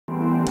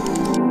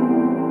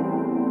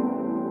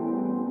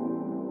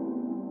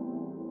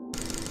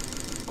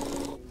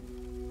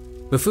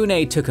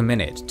Mifune took a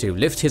minute to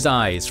lift his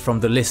eyes from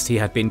the list he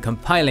had been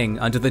compiling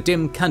under the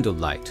dim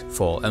candlelight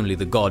for only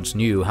the gods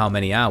knew how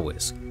many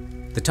hours.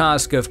 The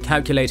task of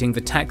calculating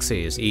the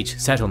taxes each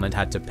settlement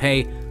had to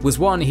pay was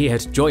one he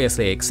had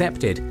joyously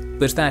accepted,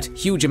 but that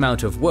huge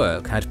amount of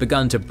work had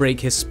begun to break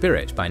his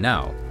spirit by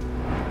now.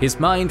 His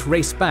mind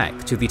raced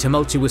back to the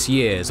tumultuous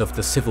years of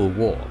the Civil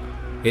War.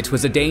 It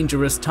was a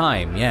dangerous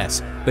time,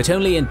 yes, but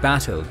only in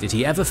battle did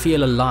he ever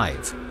feel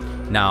alive.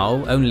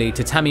 Now, only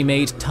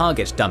tatami-made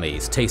target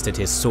dummies tasted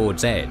his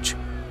sword's edge.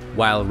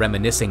 While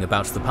reminiscing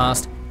about the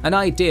past, an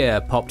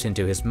idea popped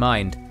into his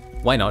mind.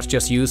 Why not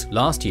just use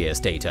last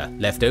year's data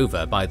left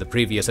over by the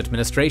previous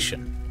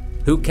administration?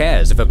 Who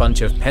cares if a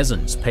bunch of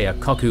peasants pay a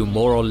koku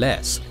more or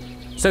less?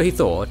 So he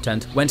thought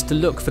and went to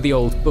look for the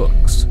old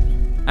books.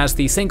 As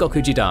the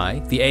Sengoku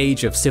Jidai, the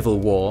age of civil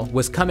war,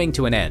 was coming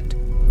to an end,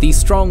 the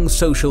strong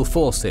social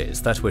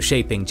forces that were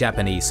shaping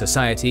Japanese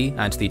society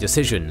and the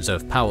decisions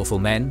of powerful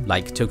men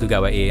like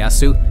Tokugawa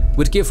Ieyasu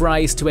would give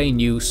rise to a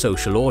new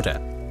social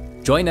order.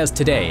 Join us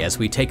today as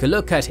we take a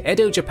look at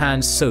Edo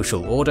Japan's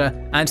social order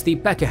and the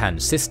Bakuhan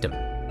system.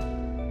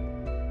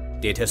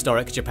 Did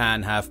historic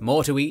Japan have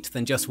more to eat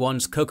than just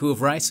one's koku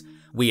of rice?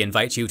 We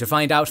invite you to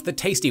find out the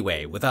tasty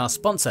way with our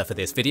sponsor for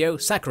this video,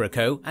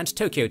 Sakurako and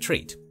Tokyo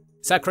Treat.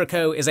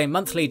 Sakurako is a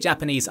monthly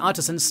Japanese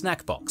artisan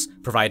snack box,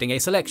 providing a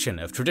selection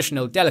of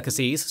traditional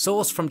delicacies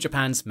sourced from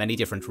Japan's many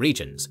different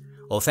regions.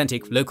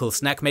 Authentic local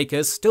snack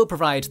makers still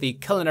provide the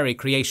culinary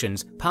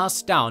creations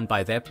passed down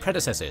by their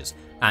predecessors,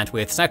 and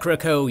with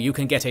Sakurako you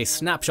can get a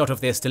snapshot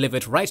of this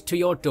delivered right to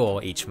your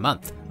door each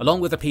month,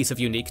 along with a piece of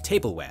unique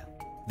tableware.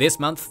 This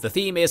month the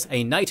theme is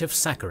A Night of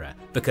Sakura,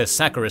 because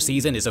Sakura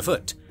season is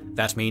afoot.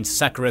 That means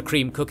Sakura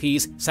cream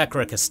cookies,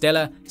 Sakura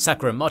castella,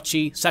 Sakura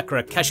mochi,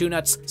 Sakura cashew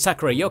nuts,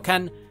 Sakura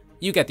yokan.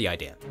 You get the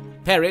idea.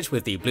 Pair it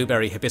with the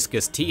blueberry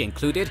hibiscus tea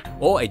included,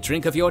 or a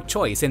drink of your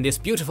choice in this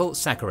beautiful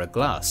Sakura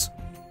glass.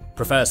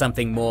 Prefer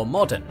something more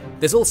modern?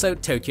 There's also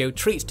Tokyo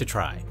Treat to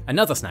try,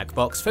 another snack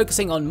box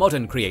focusing on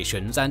modern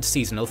creations and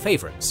seasonal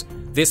favourites.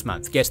 This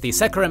month get the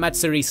Sakura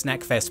Matsuri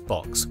Snack Fest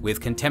box with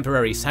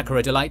contemporary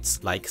Sakura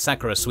delights like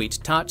Sakura Sweet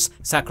Tarts,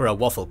 Sakura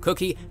Waffle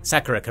Cookie,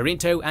 Sakura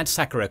Karinto and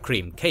Sakura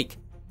Cream Cake.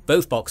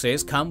 Both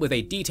boxes come with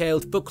a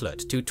detailed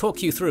booklet to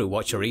talk you through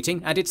what you're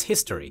eating and its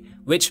history,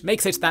 which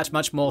makes it that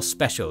much more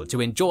special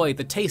to enjoy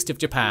the taste of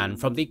Japan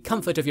from the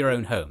comfort of your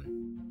own home.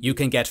 You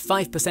can get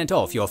 5%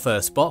 off your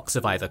first box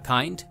of either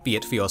kind, be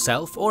it for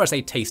yourself or as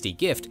a tasty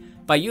gift,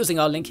 by using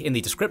our link in the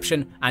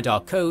description and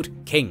our code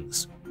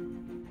KINGS.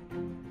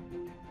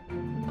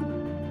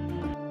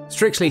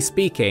 Strictly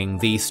speaking,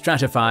 the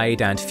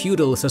stratified and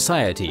feudal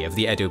society of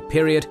the Edo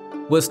period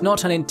was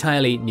not an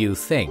entirely new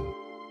thing.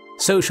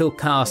 Social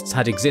castes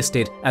had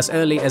existed as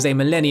early as a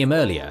millennium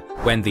earlier,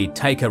 when the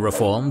Taika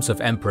reforms of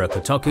Emperor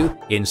Kotoku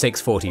in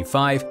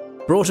 645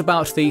 brought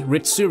about the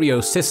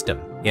Ritsuryo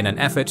system in an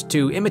effort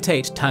to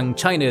imitate Tang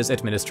China's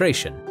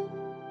administration.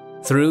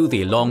 Through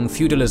the long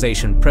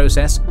feudalization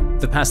process,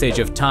 the passage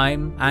of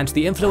time, and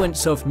the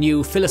influence of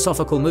new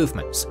philosophical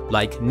movements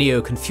like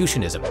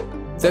Neo-Confucianism,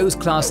 those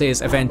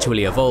classes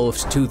eventually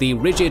evolved to the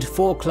rigid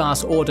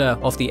four-class order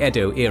of the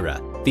Edo era,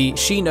 the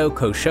Shino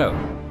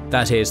Kosho.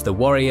 That is, the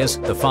warriors,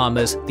 the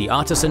farmers, the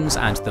artisans,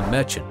 and the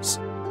merchants.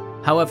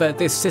 However,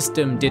 this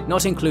system did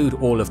not include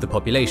all of the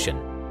population.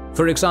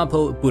 For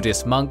example,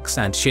 Buddhist monks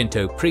and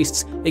Shinto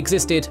priests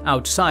existed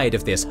outside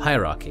of this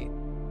hierarchy.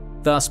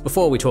 Thus,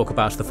 before we talk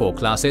about the four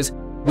classes,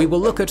 we will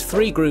look at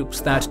three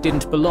groups that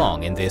didn't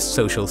belong in this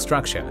social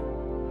structure.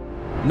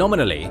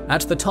 Nominally,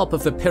 at the top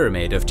of the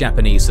pyramid of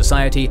Japanese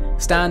society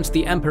stand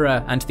the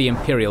emperor and the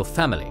imperial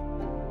family.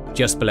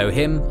 Just below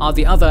him are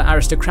the other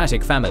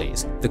aristocratic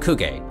families, the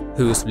Kuge,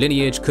 whose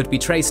lineage could be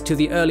traced to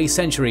the early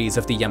centuries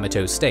of the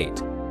Yamato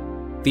state.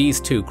 These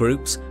two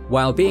groups,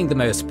 while being the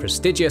most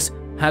prestigious,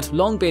 had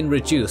long been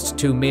reduced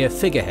to mere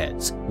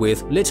figureheads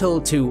with little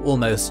to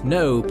almost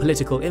no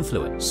political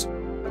influence.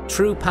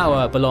 True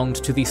power belonged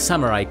to the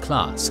samurai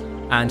class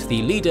and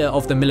the leader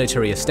of the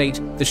military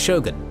estate, the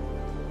Shogun.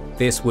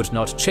 This would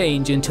not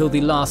change until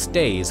the last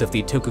days of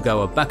the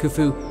Tokugawa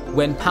Bakufu,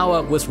 when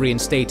power was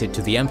reinstated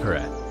to the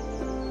emperor.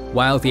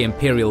 While the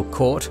imperial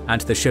court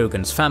and the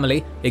shogun's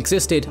family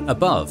existed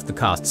above the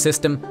caste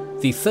system,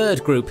 the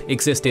third group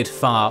existed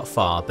far,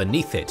 far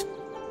beneath it.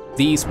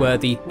 These were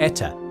the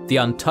Eta, the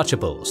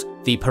untouchables,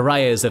 the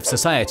pariahs of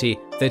society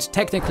that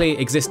technically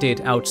existed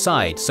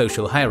outside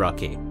social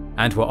hierarchy,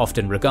 and were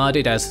often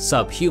regarded as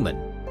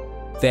subhuman.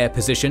 Their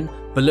position,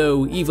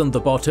 below even the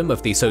bottom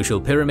of the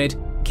social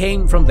pyramid,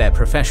 came from their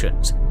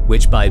professions,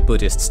 which by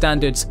Buddhist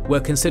standards were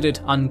considered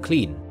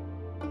unclean.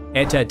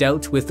 Eta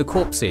dealt with the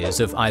corpses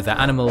of either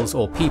animals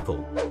or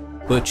people.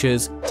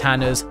 Butchers,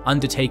 tanners,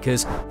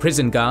 undertakers,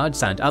 prison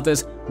guards and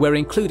others were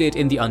included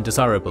in the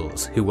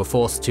undesirables who were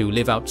forced to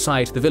live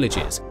outside the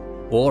villages,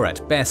 or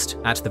at best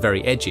at the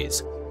very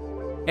edges.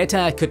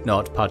 Eta could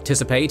not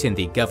participate in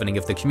the governing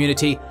of the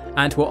community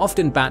and were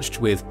often batched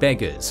with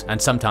beggars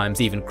and sometimes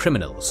even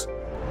criminals.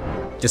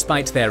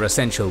 Despite their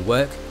essential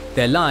work,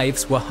 their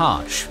lives were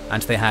harsh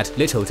and they had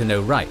little to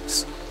no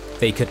rights.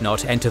 They could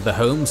not enter the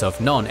homes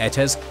of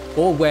non-Etas,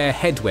 or wear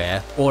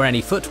headwear or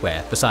any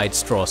footwear besides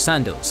straw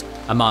sandals,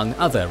 among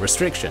other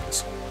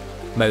restrictions.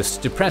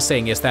 Most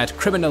depressing is that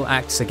criminal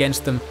acts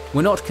against them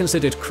were not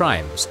considered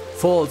crimes,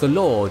 for the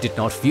law did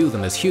not view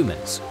them as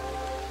humans.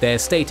 Their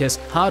status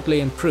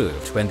hardly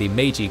improved when the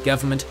Meiji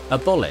government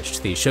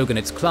abolished the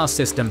shogunate's class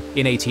system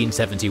in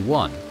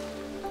 1871.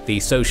 The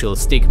social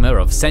stigma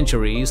of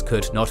centuries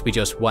could not be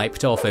just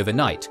wiped off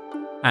overnight,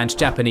 and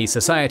Japanese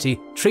society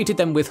treated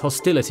them with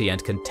hostility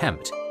and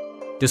contempt.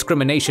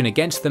 Discrimination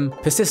against them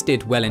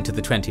persisted well into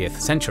the 20th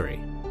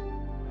century.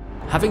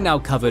 Having now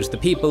covered the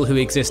people who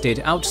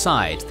existed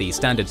outside the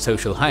standard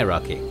social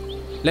hierarchy,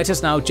 let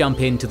us now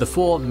jump into the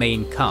four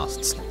main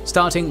castes,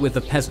 starting with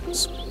the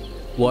peasants.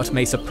 What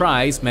may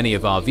surprise many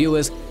of our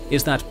viewers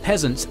is that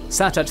peasants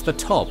sat at the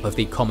top of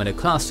the commoner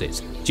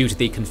classes due to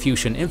the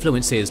Confucian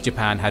influences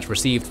Japan had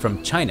received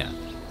from China.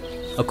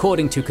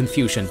 According to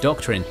Confucian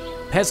doctrine,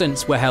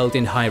 peasants were held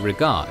in high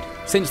regard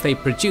since they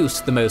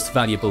produced the most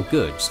valuable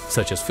goods,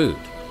 such as food.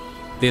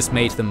 This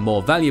made them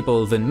more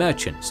valuable than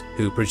merchants,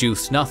 who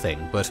produced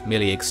nothing but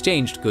merely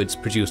exchanged goods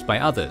produced by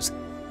others,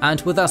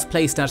 and were thus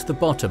placed at the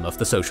bottom of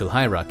the social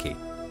hierarchy.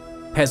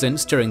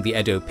 Peasants during the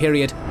Edo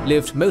period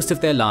lived most of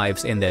their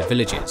lives in their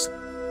villages.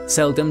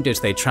 Seldom did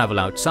they travel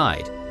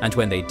outside, and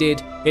when they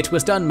did, it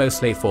was done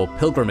mostly for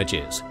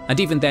pilgrimages, and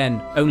even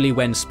then only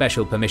when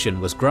special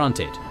permission was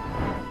granted.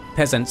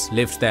 Peasants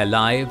lived their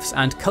lives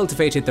and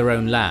cultivated their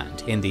own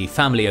land in the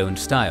family-owned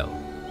style.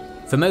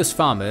 For most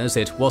farmers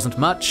it wasn't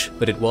much,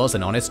 but it was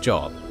an honest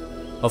job.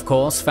 Of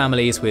course,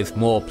 families with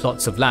more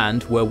plots of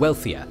land were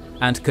wealthier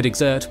and could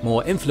exert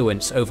more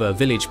influence over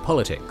village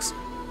politics,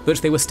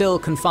 but they were still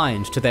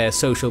confined to their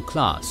social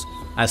class,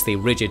 as the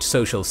rigid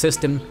social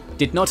system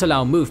did not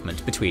allow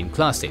movement between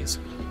classes.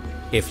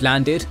 If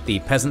landed, the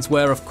peasants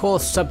were of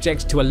course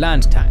subject to a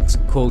land tax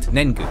called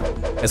nengu,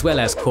 as well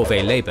as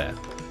corvée labor.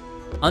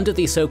 Under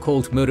the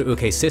so-called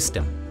muruuke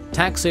system,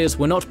 taxes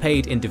were not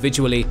paid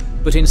individually,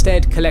 but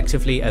instead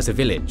collectively as a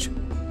village.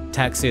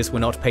 Taxes were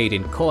not paid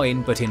in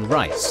coin, but in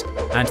rice,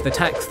 and the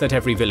tax that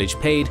every village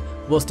paid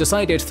was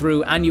decided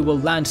through annual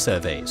land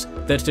surveys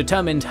that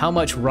determined how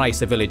much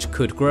rice a village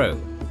could grow.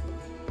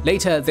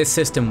 Later, this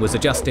system was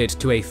adjusted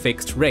to a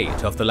fixed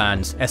rate of the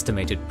land's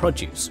estimated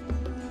produce.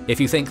 If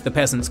you think the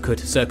peasants could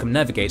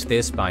circumnavigate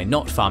this by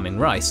not farming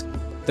rice,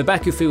 the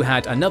Bakufu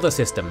had another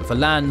system for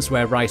lands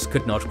where rice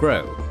could not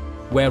grow,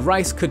 where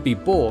rice could be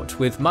bought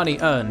with money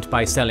earned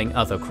by selling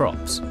other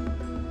crops.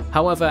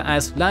 However,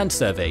 as land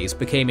surveys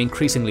became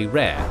increasingly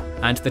rare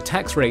and the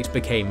tax rate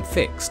became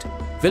fixed,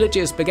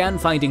 villages began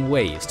finding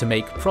ways to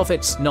make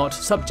profits not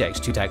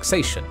subject to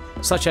taxation,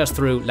 such as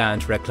through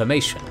land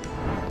reclamation.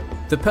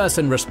 The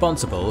person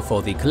responsible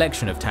for the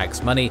collection of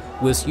tax money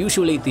was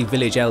usually the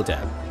village elder,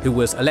 who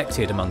was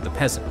elected among the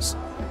peasants.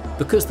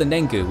 Because the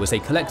nengu was a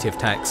collective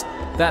tax,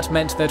 that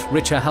meant that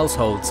richer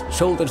households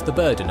shouldered the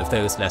burden of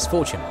those less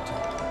fortunate.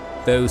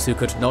 Those who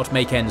could not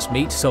make ends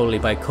meet solely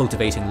by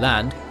cultivating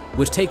land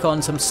would take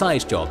on some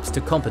side jobs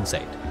to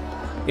compensate.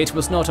 It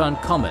was not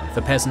uncommon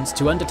for peasants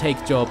to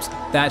undertake jobs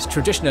that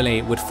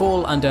traditionally would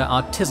fall under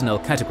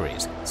artisanal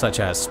categories, such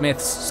as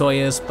smiths,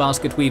 sawyers,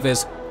 basket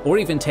weavers, or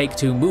even take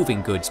to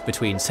moving goods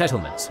between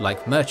settlements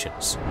like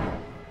merchants.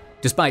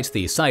 Despite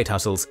these side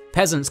hustles,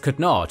 peasants could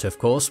not, of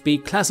course, be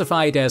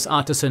classified as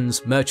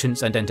artisans,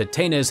 merchants, and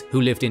entertainers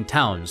who lived in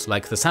towns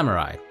like the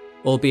samurai,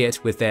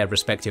 albeit with their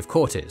respective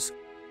quarters.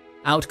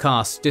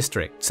 Outcast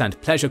districts and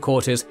pleasure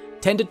quarters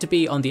tended to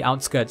be on the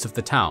outskirts of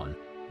the town,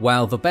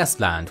 while the best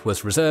land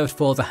was reserved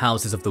for the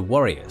houses of the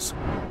warriors.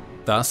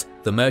 Thus,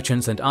 the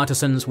merchants and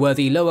artisans were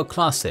the lower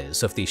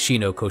classes of the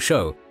Shino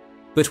Kosho,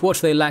 but what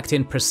they lacked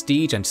in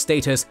prestige and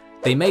status,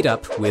 they made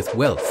up with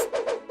wealth.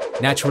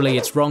 Naturally,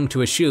 it's wrong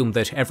to assume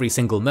that every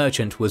single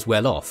merchant was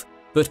well off,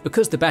 but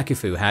because the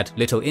Bakufu had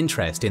little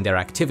interest in their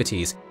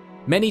activities,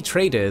 many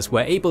traders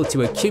were able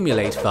to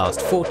accumulate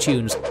vast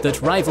fortunes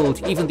that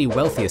rivaled even the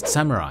wealthiest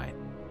samurai.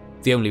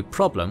 The only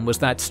problem was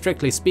that,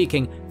 strictly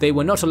speaking, they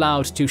were not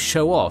allowed to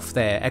show off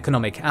their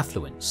economic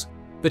affluence,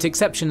 but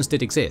exceptions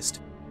did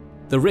exist.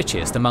 The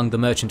richest among the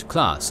merchant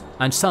class,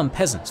 and some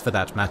peasants for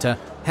that matter,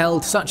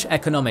 held such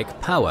economic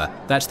power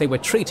that they were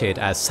treated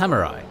as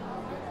samurai.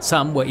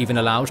 Some were even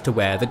allowed to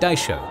wear the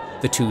daisho,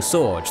 the two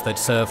swords that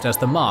served as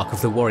the mark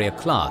of the warrior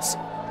class,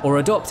 or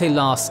adopt a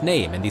last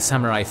name in the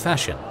samurai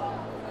fashion.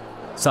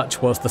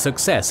 Such was the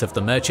success of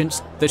the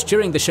merchants that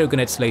during the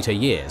shogunate's later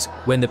years,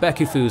 when the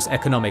Bakufu's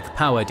economic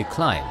power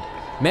declined,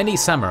 many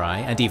samurai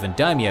and even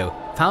daimyo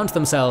found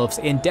themselves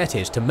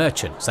indebted to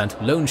merchants and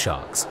loan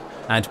sharks,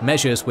 and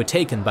measures were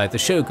taken by the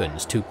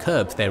shoguns to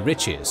curb their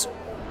riches.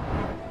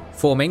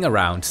 Forming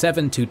around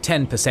 7 to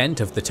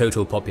 10% of the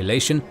total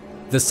population,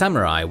 the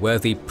samurai were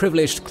the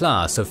privileged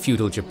class of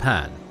feudal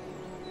Japan.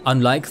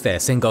 Unlike their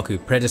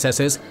Sengoku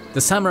predecessors,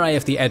 the samurai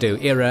of the Edo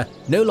era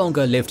no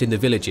longer lived in the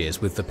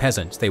villages with the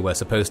peasants they were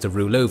supposed to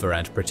rule over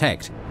and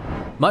protect.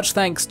 Much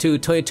thanks to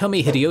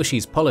Toyotomi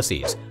Hideyoshi's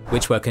policies,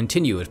 which were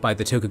continued by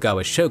the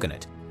Tokugawa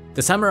shogunate,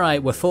 the samurai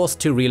were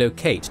forced to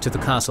relocate to the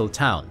castle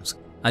towns,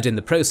 and in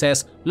the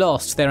process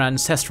lost their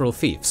ancestral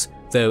fiefs,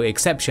 though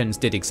exceptions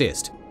did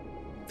exist.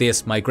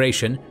 This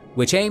migration,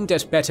 which aimed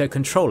at better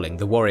controlling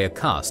the warrior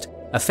caste,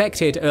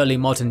 affected early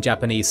modern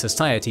Japanese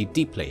society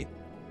deeply.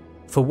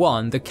 For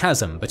one, the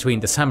chasm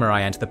between the samurai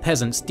and the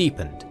peasants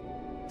deepened.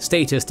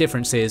 Status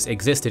differences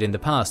existed in the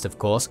past, of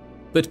course,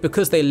 but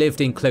because they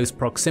lived in close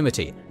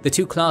proximity, the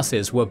two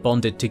classes were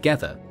bonded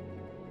together.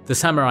 The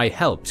samurai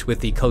helped with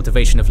the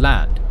cultivation of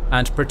land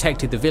and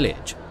protected the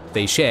village.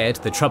 They shared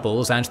the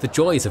troubles and the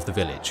joys of the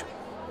village.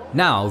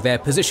 Now their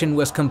position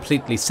was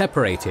completely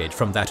separated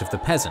from that of the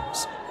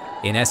peasants.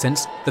 In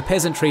essence, the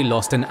peasantry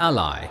lost an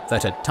ally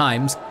that at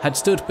times had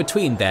stood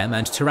between them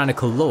and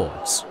tyrannical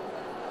lords.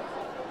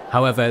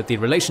 However, the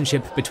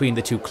relationship between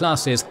the two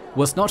classes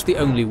was not the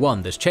only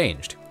one that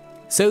changed.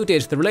 So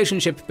did the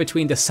relationship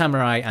between the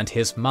samurai and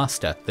his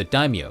master, the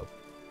daimyo.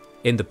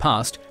 In the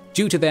past,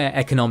 due to their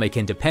economic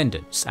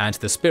independence and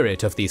the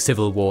spirit of the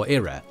Civil War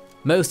era,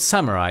 most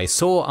samurai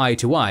saw eye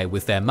to eye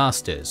with their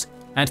masters,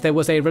 and there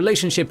was a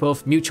relationship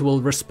of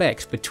mutual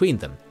respect between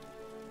them.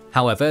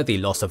 However, the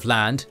loss of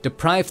land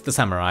deprived the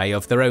samurai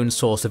of their own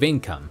source of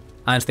income,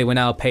 and they were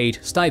now paid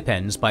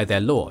stipends by their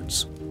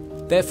lords.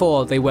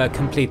 Therefore, they were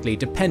completely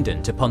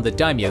dependent upon the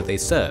daimyo they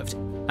served,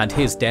 and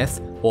his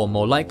death, or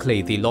more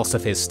likely the loss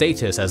of his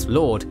status as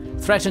lord,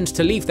 threatened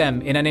to leave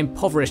them in an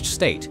impoverished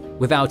state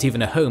without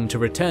even a home to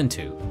return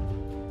to.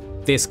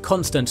 This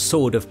constant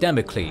sword of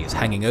Damocles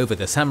hanging over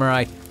the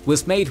samurai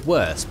was made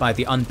worse by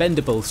the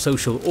unbendable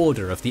social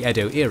order of the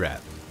Edo era.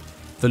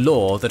 The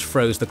law that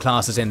froze the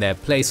classes in their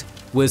place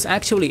was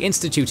actually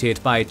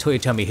instituted by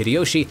Toyotomi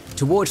Hideyoshi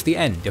towards the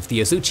end of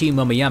the Azuchi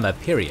Momoyama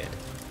period.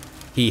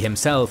 He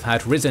himself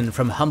had risen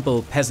from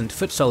humble peasant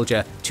foot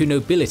soldier to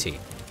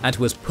nobility and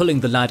was pulling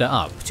the ladder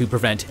up to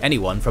prevent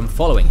anyone from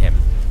following him.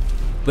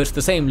 But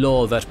the same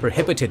law that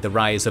prohibited the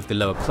rise of the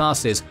lower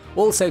classes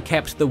also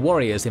kept the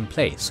warriors in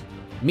place,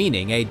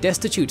 meaning a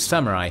destitute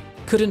samurai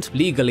couldn't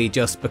legally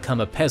just become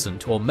a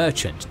peasant or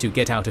merchant to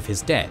get out of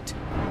his debt.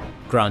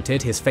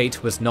 Granted, his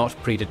fate was not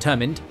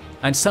predetermined,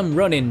 and some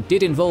ronin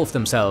did involve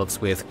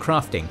themselves with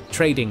crafting,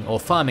 trading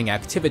or farming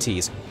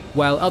activities,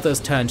 while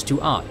others turned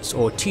to arts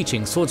or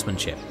teaching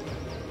swordsmanship.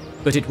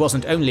 But it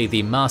wasn't only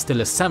the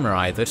masterless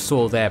samurai that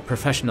saw their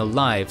professional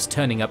lives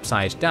turning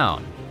upside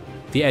down.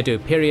 The Edo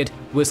period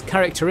was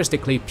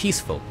characteristically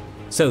peaceful,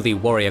 so the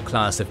warrior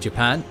class of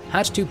Japan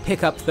had to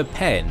pick up the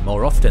pen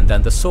more often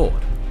than the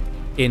sword.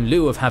 In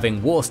lieu of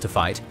having wars to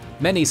fight,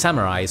 many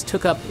samurais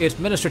took up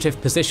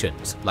administrative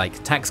positions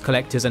like tax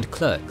collectors and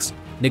clerks,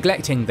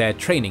 neglecting their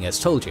training as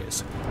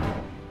soldiers.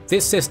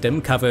 This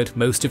system covered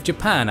most of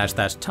Japan at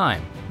that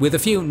time, with a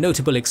few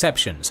notable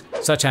exceptions,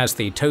 such as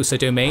the Tosa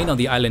domain on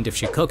the island of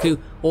Shikoku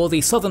or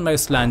the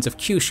southernmost lands of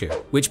Kyushu,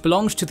 which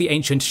belonged to the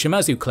ancient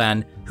Shimazu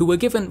clan, who were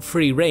given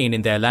free reign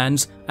in their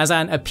lands as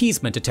an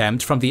appeasement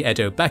attempt from the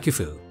Edo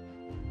Bakufu.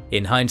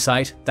 In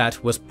hindsight,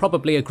 that was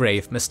probably a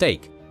grave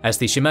mistake, as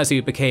the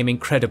Shimazu became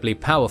incredibly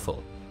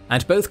powerful,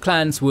 and both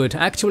clans would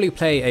actually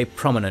play a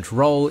prominent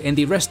role in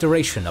the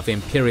restoration of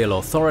imperial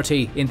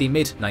authority in the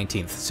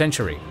mid-19th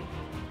century.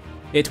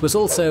 It was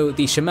also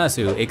the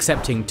Shimazu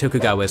accepting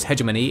Tokugawa's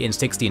hegemony in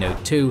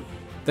 1602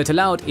 that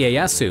allowed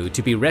Ieyasu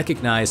to be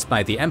recognized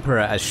by the emperor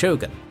as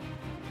shogun.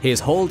 His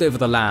hold over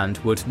the land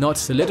would not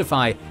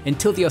solidify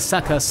until the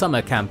Osaka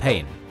Summer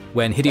Campaign,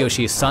 when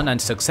Hideyoshi's son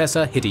and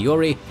successor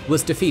Hideyori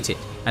was defeated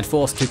and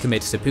forced to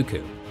commit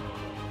seppuku.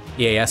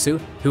 Ieyasu,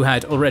 who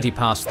had already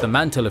passed the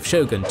mantle of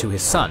shogun to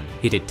his son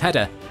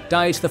Hidetada,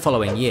 died the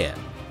following year.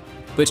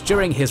 But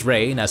during his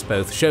reign as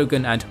both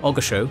shogun and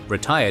Ogasho,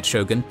 retired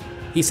shogun,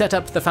 he set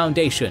up the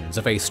foundations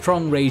of a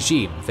strong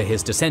regime for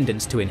his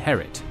descendants to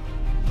inherit.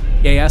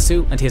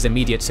 Ieyasu and his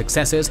immediate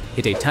successors,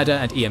 Hidetada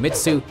and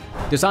Iemitsu,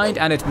 designed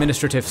an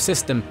administrative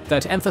system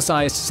that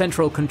emphasized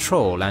central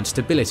control and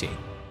stability.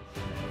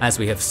 As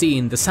we have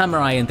seen, the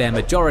samurai in their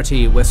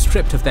majority were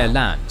stripped of their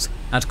lands,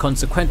 and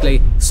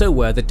consequently, so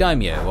were the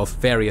daimyo of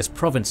various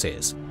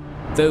provinces.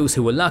 Those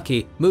who were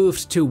lucky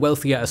moved to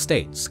wealthier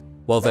estates,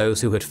 while those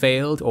who had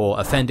failed or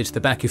offended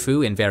the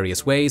Bakufu in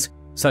various ways,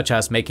 such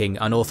as making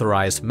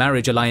unauthorized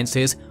marriage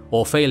alliances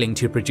or failing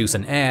to produce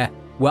an heir,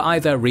 were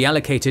either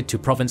reallocated to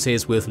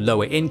provinces with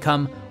lower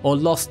income or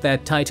lost their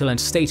title and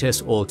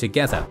status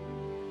altogether.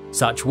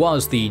 Such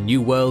was the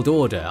New World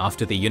Order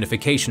after the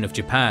unification of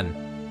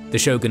Japan. The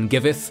shogun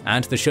giveth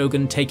and the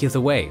shogun taketh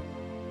away.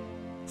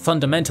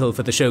 Fundamental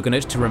for the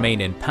shogunate to remain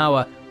in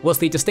power was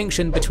the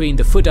distinction between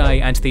the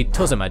Fudai and the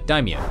Tozama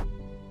daimyo.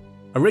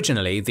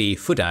 Originally, the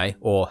Fudai,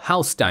 or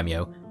house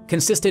daimyo,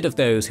 consisted of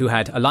those who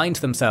had aligned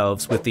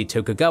themselves with the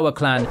Tokugawa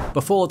clan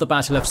before the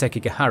Battle of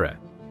Sekigahara.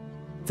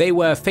 They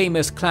were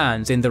famous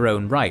clans in their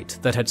own right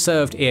that had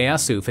served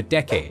Ieyasu for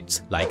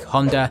decades, like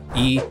Honda,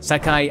 Ii,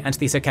 Sakai, and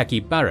the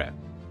Sakakibara.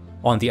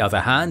 On the other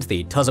hand,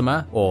 the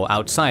Tozama, or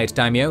outside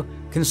daimyo,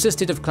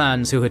 consisted of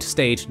clans who had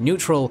stayed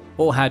neutral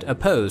or had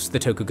opposed the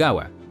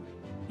Tokugawa.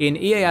 In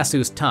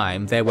Ieyasu's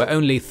time, there were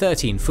only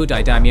 13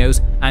 Fudai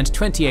daimyos and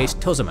 28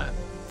 Tozama,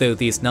 though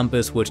these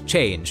numbers would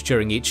change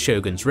during each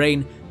shogun's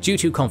reign due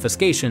to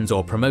confiscations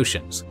or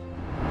promotions.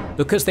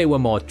 Because they were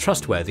more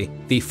trustworthy,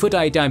 the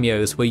Fudai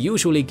daimyos were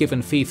usually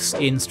given fiefs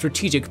in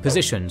strategic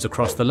positions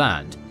across the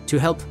land to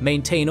help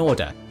maintain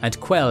order and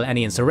quell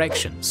any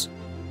insurrections.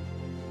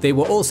 They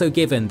were also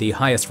given the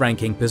highest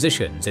ranking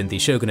positions in the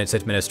shogunate's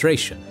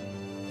administration.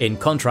 In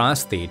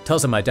contrast, the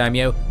Tozama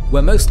daimyo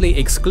were mostly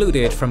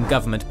excluded from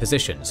government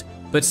positions,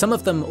 but some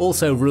of them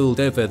also ruled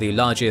over the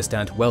largest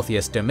and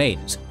wealthiest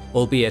domains,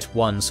 albeit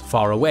ones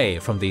far away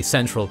from the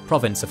central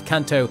province of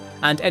Kanto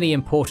and any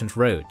important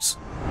roads.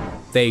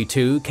 They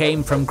too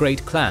came from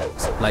great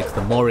clans like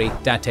the Mori,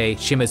 Date,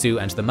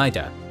 Shimazu and the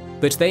Maida,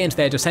 but they and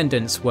their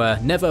descendants were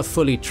never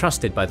fully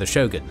trusted by the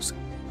shoguns.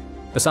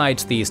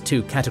 Besides these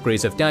two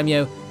categories of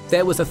daimyo,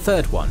 there was a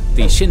third one,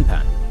 the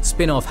Shinpan,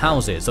 spin-off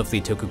houses of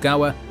the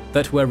Tokugawa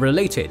that were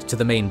related to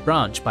the main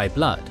branch by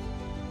blood.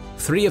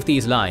 3 of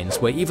these lines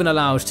were even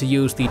allowed to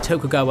use the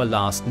Tokugawa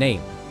last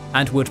name,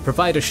 and would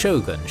provide a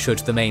shogun should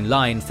the main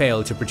line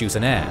fail to produce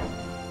an heir.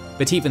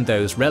 But even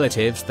those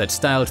relatives that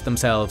styled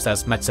themselves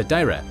as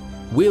Matsudaira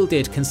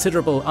wielded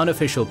considerable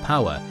unofficial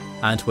power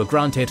and were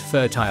granted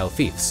fertile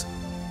fiefs.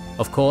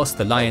 Of course,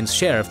 the lion's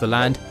share of the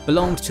land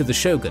belonged to the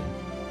shogun.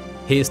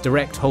 His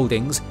direct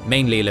holdings,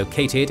 mainly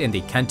located in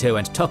the Kanto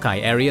and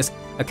Tokai areas,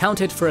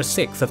 accounted for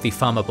 1/6 of the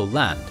farmable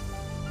land.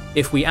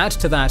 If we add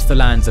to that the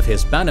lands of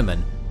his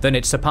bannermen, then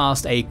it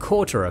surpassed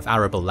 1/4 of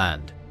arable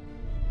land.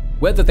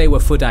 Whether they were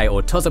Fudai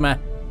or Tozama,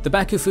 the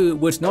Bakufu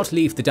would not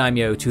leave the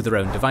daimyo to their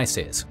own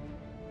devices.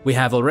 We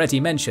have already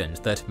mentioned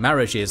that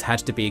marriages had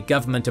to be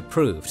government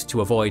approved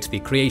to avoid the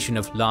creation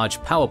of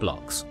large power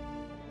blocks.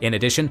 In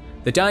addition,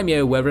 the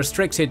daimyo were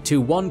restricted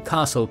to 1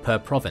 castle per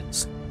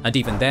province, and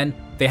even then,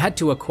 they had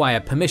to acquire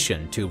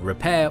permission to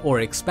repair or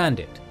expand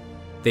it.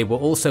 They were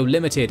also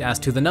limited as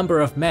to the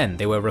number of men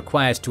they were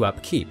required to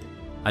upkeep,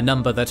 a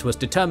number that was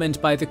determined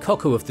by the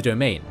koku of the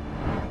domain.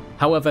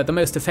 However, the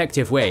most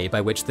effective way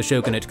by which the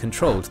shogunate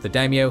controlled the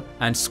daimyo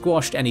and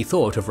squashed any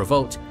thought of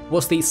revolt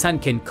was the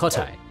sankin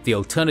kotai, the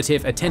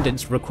alternative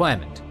attendance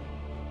requirement.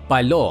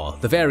 By law,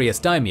 the various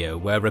daimyo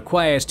were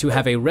required to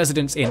have a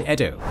residence in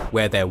Edo,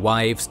 where their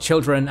wives,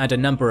 children, and a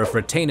number of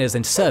retainers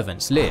and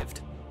servants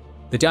lived.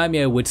 The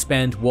daimyo would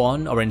spend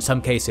 1 or in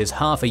some cases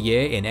half a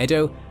year in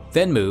Edo,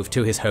 then move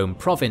to his home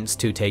province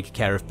to take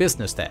care of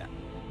business there.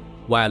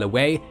 While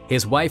away,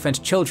 his wife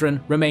and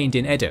children remained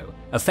in Edo,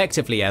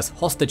 effectively as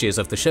hostages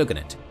of the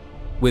shogunate.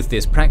 With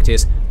this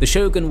practice, the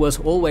shogun was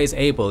always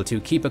able to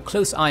keep a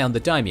close eye on the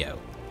daimyo,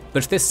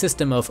 but this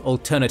system of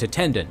alternate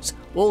attendance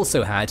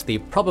also had the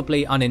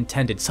probably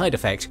unintended side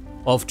effect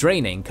of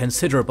draining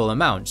considerable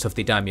amounts of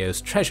the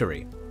daimyo's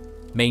treasury.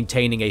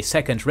 Maintaining a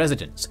second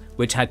residence,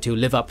 which had to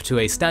live up to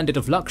a standard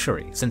of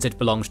luxury since it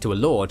belonged to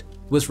a lord,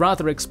 was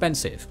rather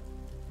expensive.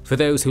 For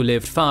those who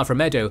lived far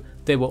from Edo,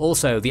 there were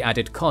also the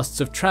added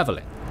costs of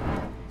travelling.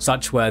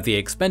 Such were the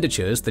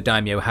expenditures the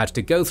daimyo had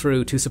to go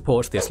through to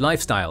support this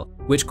lifestyle,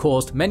 which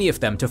caused many of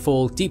them to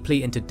fall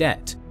deeply into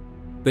debt.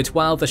 But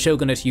while the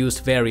shogunate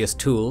used various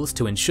tools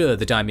to ensure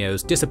the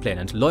daimyo's discipline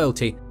and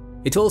loyalty,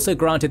 it also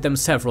granted them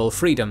several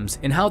freedoms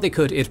in how they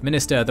could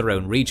administer their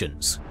own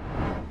regions.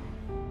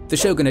 The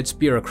shogunate's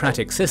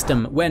bureaucratic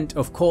system went,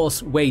 of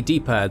course, way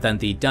deeper than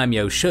the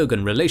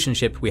daimyo-shogun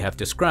relationship we have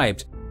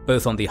described,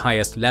 both on the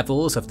highest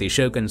levels of the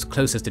shogun's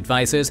closest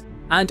advisors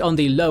and on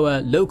the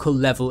lower local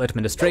level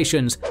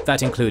administrations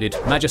that included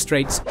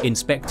magistrates,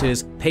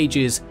 inspectors,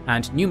 pages,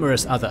 and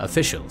numerous other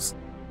officials.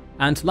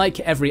 And like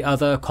every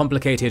other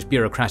complicated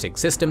bureaucratic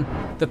system,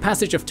 the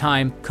passage of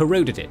time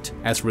corroded it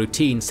as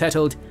routine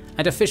settled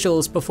and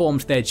officials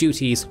performed their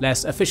duties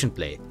less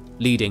efficiently,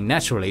 leading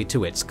naturally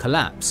to its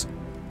collapse.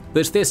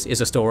 But this is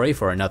a story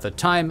for another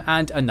time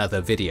and another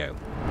video.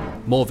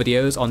 More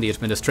videos on the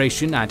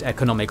administration and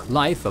economic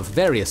life of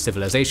various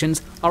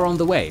civilizations are on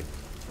the way.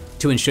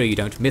 To ensure you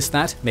don't miss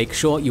that, make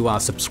sure you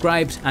are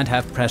subscribed and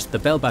have pressed the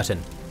bell button.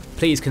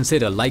 Please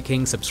consider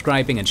liking,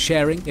 subscribing and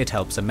sharing, it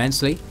helps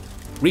immensely.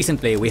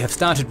 Recently, we have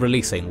started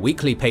releasing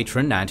weekly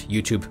patron and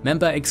YouTube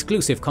member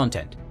exclusive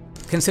content.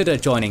 Consider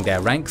joining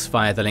their ranks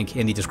via the link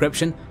in the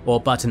description or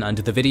button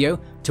under the video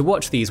to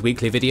watch these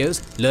weekly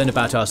videos, learn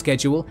about our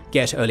schedule,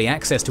 get early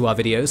access to our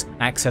videos,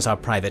 access our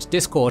private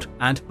Discord,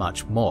 and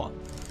much more.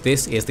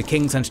 This is the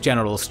Kings and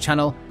Generals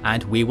channel,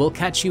 and we will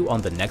catch you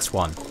on the next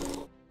one.